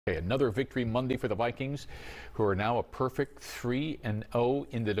Okay, another victory Monday for the Vikings, who are now a perfect 3-0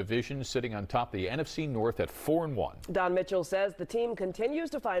 in the division, sitting on top of the NFC North at 4-1. Don Mitchell says the team continues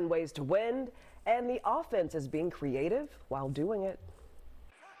to find ways to win, and the offense is being creative while doing it.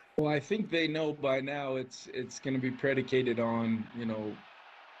 Well, I think they know by now it's going to be predicated on,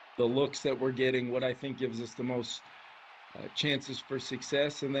 the looks that we're getting, what I think gives us the most chances for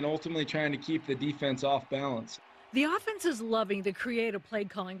success, and then ultimately trying to keep the defense off balance. The offense is loving the creative play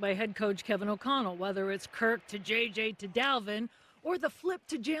calling by head coach Kevin O'Connell, whether it's Kirk to JJ to Dalvin, or the flip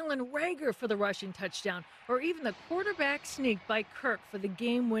to Jalen Reagor for the rushing touchdown, or even the quarterback sneak by Kirk for the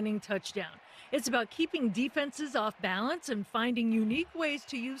game-winning touchdown. It's about keeping defenses off balance and finding unique ways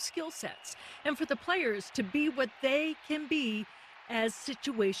to use skill sets, and for the players to be what they can be as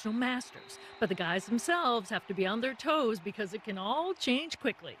situational masters. But the guys themselves have to be on their toes because it can all change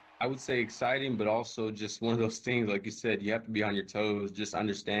quickly. I would say exciting, but also just one of those things, like you said, you have to be on your toes, just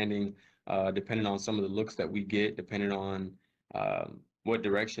understanding, depending on some of the looks that we get, depending on what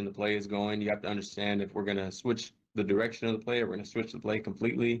direction the play is going. You have to understand if we're going to switch the direction of the play, or we're going to switch the play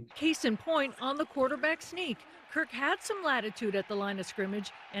completely. Case in point on the quarterback sneak. Kirk had some latitude at the line of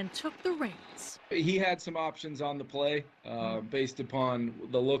scrimmage and took the reins. He had some options on the play based upon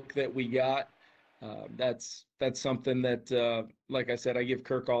the look that we got. That's something that, like I said, I give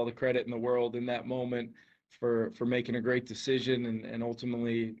Kirk all the credit in the world in that moment for making a great decision, and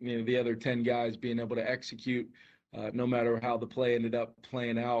ultimately, the other 10 guys being able to execute no matter how the play ended up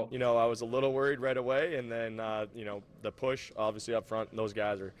playing out. I was a little worried right away, and then, the push, obviously up front, those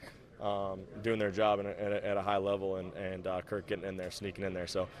guys are doing their job at a high level, and Kirk getting in there, sneaking in there.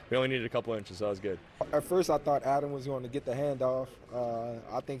 So we only needed a couple inches, so that was good. At first, I thought Adam was going to get the handoff.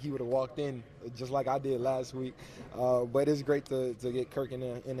 I think he would have walked in just like I did last week. But it's great to get Kirk in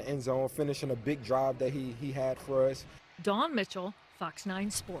the end zone, finishing a big drive that he had for us. Don Mitchell, Fox 9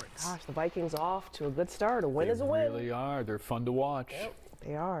 Sports. Gosh, the Vikings off to a good start. A win is a win. They really are. They're fun to watch. Yep,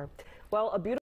 they are. Well, a beautiful